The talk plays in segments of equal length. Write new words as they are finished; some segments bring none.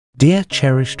Dear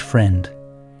cherished friend,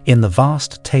 in the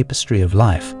vast tapestry of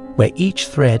life, where each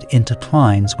thread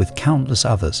intertwines with countless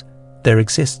others, there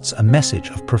exists a message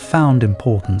of profound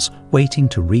importance waiting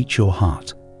to reach your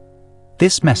heart.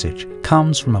 This message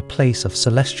comes from a place of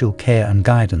celestial care and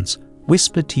guidance,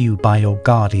 whispered to you by your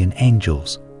guardian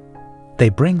angels. They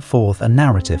bring forth a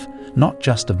narrative not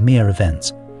just of mere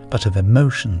events, but of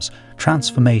emotions,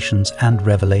 transformations, and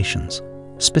revelations,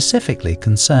 specifically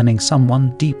concerning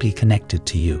someone deeply connected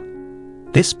to you.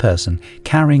 This person,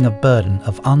 carrying a burden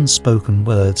of unspoken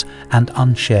words and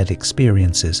unshared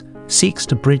experiences, seeks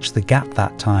to bridge the gap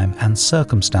that time and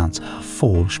circumstance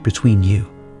forged between you.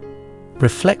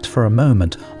 Reflect for a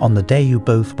moment on the day you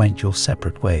both went your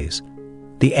separate ways.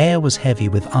 The air was heavy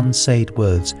with unsaid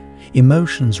words,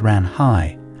 emotions ran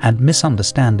high, and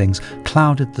misunderstandings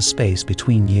clouded the space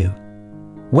between you.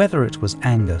 Whether it was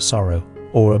anger, sorrow,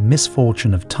 or a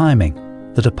misfortune of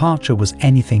timing, the departure was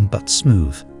anything but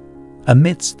smooth.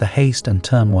 Amidst the haste and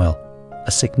turmoil,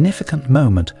 a significant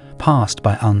moment passed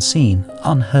by unseen,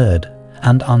 unheard,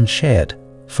 and unshared,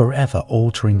 forever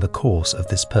altering the course of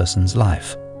this person's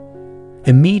life.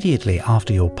 Immediately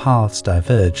after your paths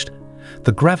diverged,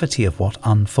 the gravity of what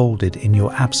unfolded in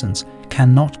your absence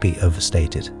cannot be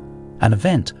overstated. An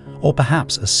event, or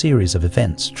perhaps a series of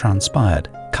events, transpired,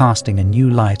 casting a new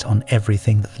light on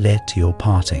everything that led to your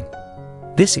parting.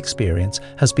 This experience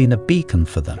has been a beacon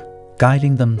for them,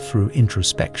 guiding them through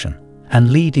introspection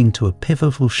and leading to a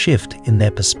pivotal shift in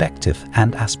their perspective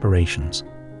and aspirations.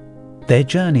 Their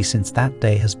journey since that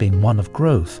day has been one of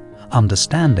growth,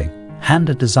 understanding, and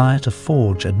a desire to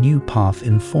forge a new path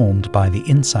informed by the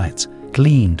insights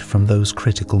gleaned from those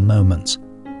critical moments.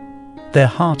 Their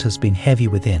heart has been heavy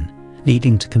within,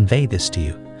 needing to convey this to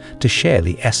you, to share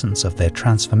the essence of their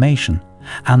transformation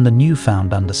and the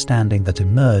newfound understanding that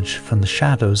emerged from the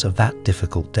shadows of that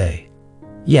difficult day.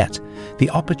 Yet, the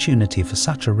opportunity for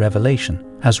such a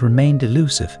revelation has remained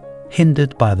elusive,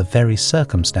 hindered by the very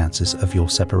circumstances of your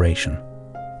separation.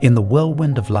 In the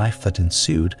whirlwind of life that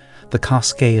ensued, the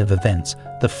cascade of events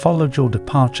that followed your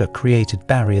departure created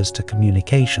barriers to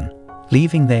communication,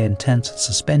 leaving their intent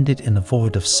suspended in a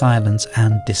void of silence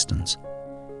and distance.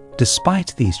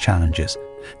 Despite these challenges,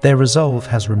 their resolve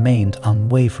has remained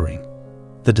unwavering.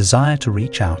 The desire to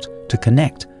reach out, to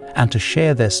connect, and to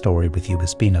share their story with you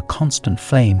has been a constant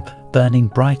flame burning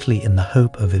brightly in the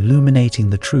hope of illuminating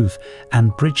the truth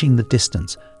and bridging the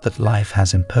distance that life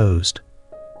has imposed.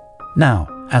 Now,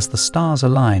 as the stars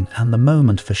align and the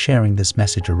moment for sharing this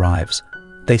message arrives,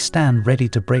 they stand ready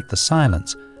to break the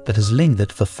silence that has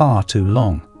lingered for far too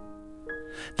long.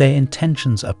 Their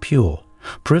intentions are pure,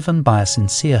 driven by a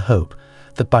sincere hope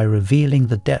that by revealing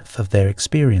the depth of their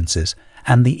experiences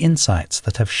and the insights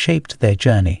that have shaped their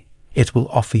journey, it will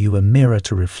offer you a mirror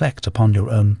to reflect upon your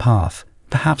own path,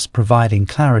 perhaps providing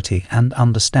clarity and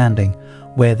understanding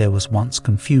where there was once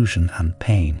confusion and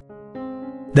pain.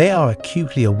 They are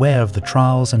acutely aware of the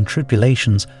trials and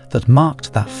tribulations that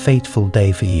marked that fateful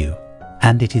day for you,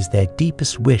 and it is their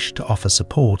deepest wish to offer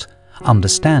support,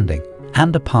 understanding,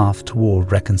 and a path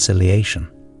toward reconciliation.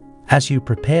 As you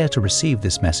prepare to receive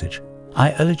this message,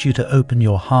 I urge you to open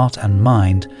your heart and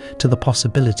mind to the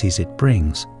possibilities it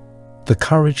brings. The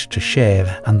courage to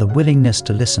share and the willingness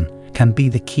to listen can be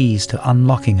the keys to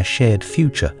unlocking a shared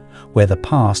future where the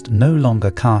past no longer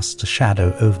casts a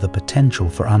shadow over the potential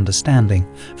for understanding,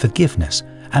 forgiveness,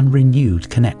 and renewed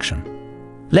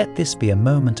connection. Let this be a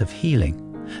moment of healing,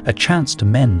 a chance to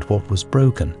mend what was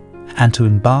broken, and to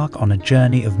embark on a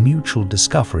journey of mutual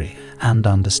discovery and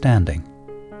understanding.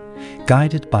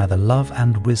 Guided by the love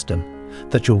and wisdom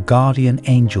that your guardian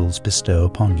angels bestow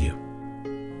upon you.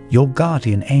 Your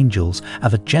guardian angels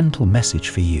have a gentle message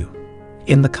for you.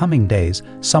 In the coming days,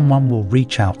 someone will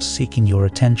reach out seeking your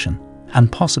attention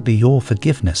and possibly your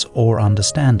forgiveness or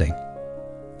understanding.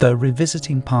 Though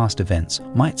revisiting past events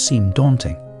might seem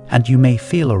daunting, and you may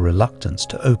feel a reluctance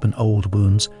to open old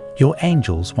wounds, your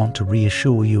angels want to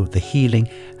reassure you of the healing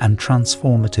and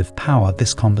transformative power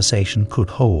this conversation could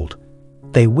hold.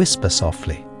 They whisper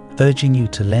softly, urging you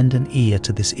to lend an ear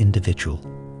to this individual,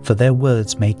 for their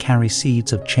words may carry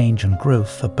seeds of change and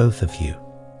growth for both of you.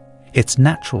 It's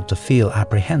natural to feel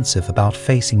apprehensive about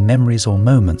facing memories or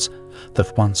moments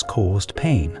that once caused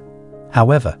pain.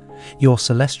 However, your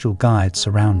celestial guides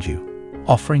surround you,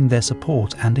 offering their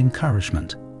support and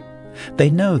encouragement. They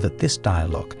know that this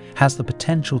dialogue has the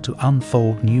potential to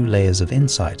unfold new layers of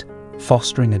insight,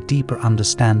 fostering a deeper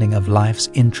understanding of life's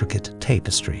intricate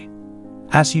tapestry.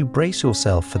 As you brace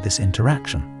yourself for this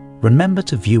interaction, remember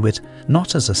to view it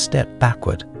not as a step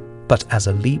backward, but as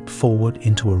a leap forward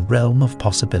into a realm of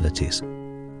possibilities.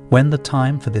 When the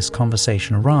time for this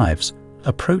conversation arrives,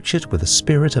 Approach it with a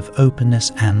spirit of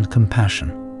openness and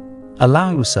compassion.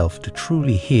 Allow yourself to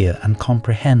truly hear and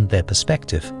comprehend their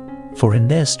perspective, for in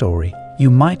their story, you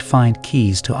might find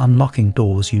keys to unlocking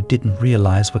doors you didn't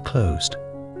realize were closed.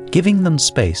 Giving them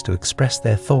space to express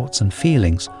their thoughts and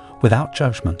feelings without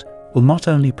judgment will not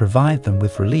only provide them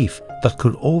with relief, but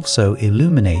could also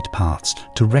illuminate paths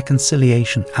to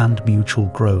reconciliation and mutual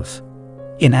growth.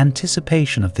 In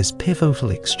anticipation of this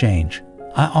pivotal exchange,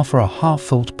 I offer a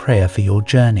heartfelt prayer for your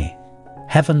journey.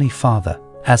 Heavenly Father,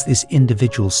 as this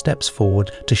individual steps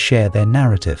forward to share their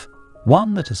narrative,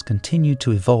 one that has continued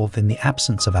to evolve in the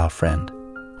absence of our friend,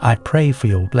 I pray for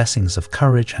your blessings of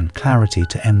courage and clarity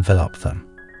to envelop them.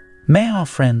 May our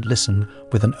friend listen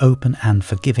with an open and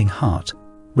forgiving heart,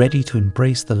 ready to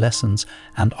embrace the lessons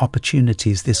and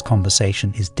opportunities this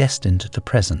conversation is destined to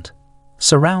present.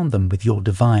 Surround them with your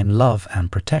divine love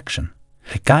and protection,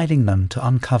 guiding them to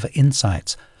uncover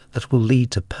insights that will lead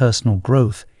to personal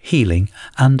growth, healing,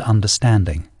 and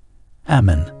understanding.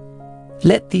 Amen.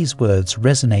 Let these words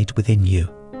resonate within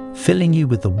you, filling you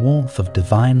with the warmth of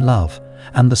divine love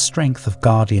and the strength of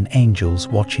guardian angels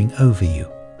watching over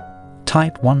you.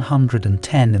 Type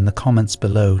 110 in the comments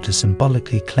below to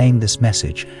symbolically claim this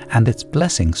message and its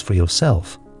blessings for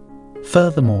yourself.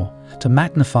 Furthermore, to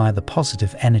magnify the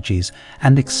positive energies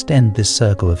and extend this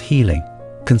circle of healing,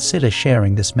 consider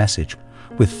sharing this message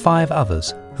with 5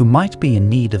 others who might be in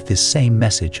need of this same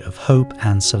message of hope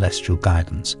and celestial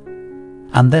guidance.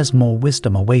 And there's more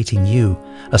wisdom awaiting you,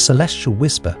 a celestial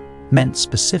whisper meant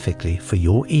specifically for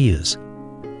your ears.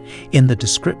 In the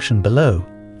description below,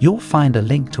 you'll find a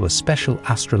link to a special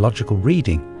astrological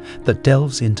reading that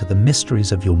delves into the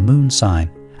mysteries of your moon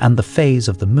sign and the phase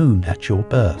of the moon at your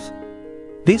birth.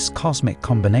 This cosmic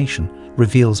combination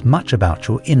reveals much about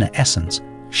your inner essence,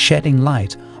 shedding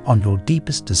light on your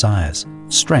deepest desires,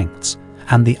 strengths,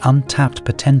 and the untapped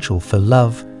potential for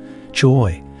love,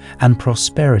 joy, and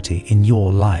prosperity in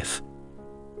your life.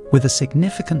 With a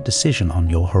significant decision on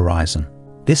your horizon,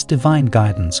 this divine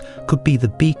guidance could be the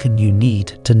beacon you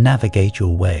need to navigate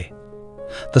your way.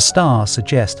 The stars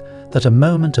suggest that a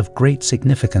moment of great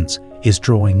significance is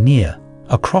drawing near,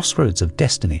 a crossroads of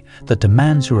destiny that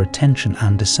demands your attention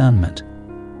and discernment.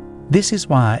 This is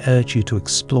why I urge you to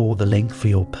explore the link for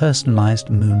your personalized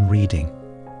moon reading.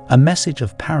 A message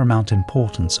of paramount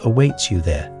importance awaits you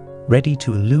there, ready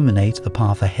to illuminate the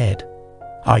path ahead.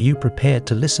 Are you prepared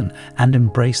to listen and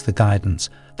embrace the guidance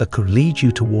that could lead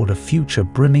you toward a future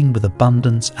brimming with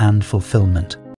abundance and fulfillment?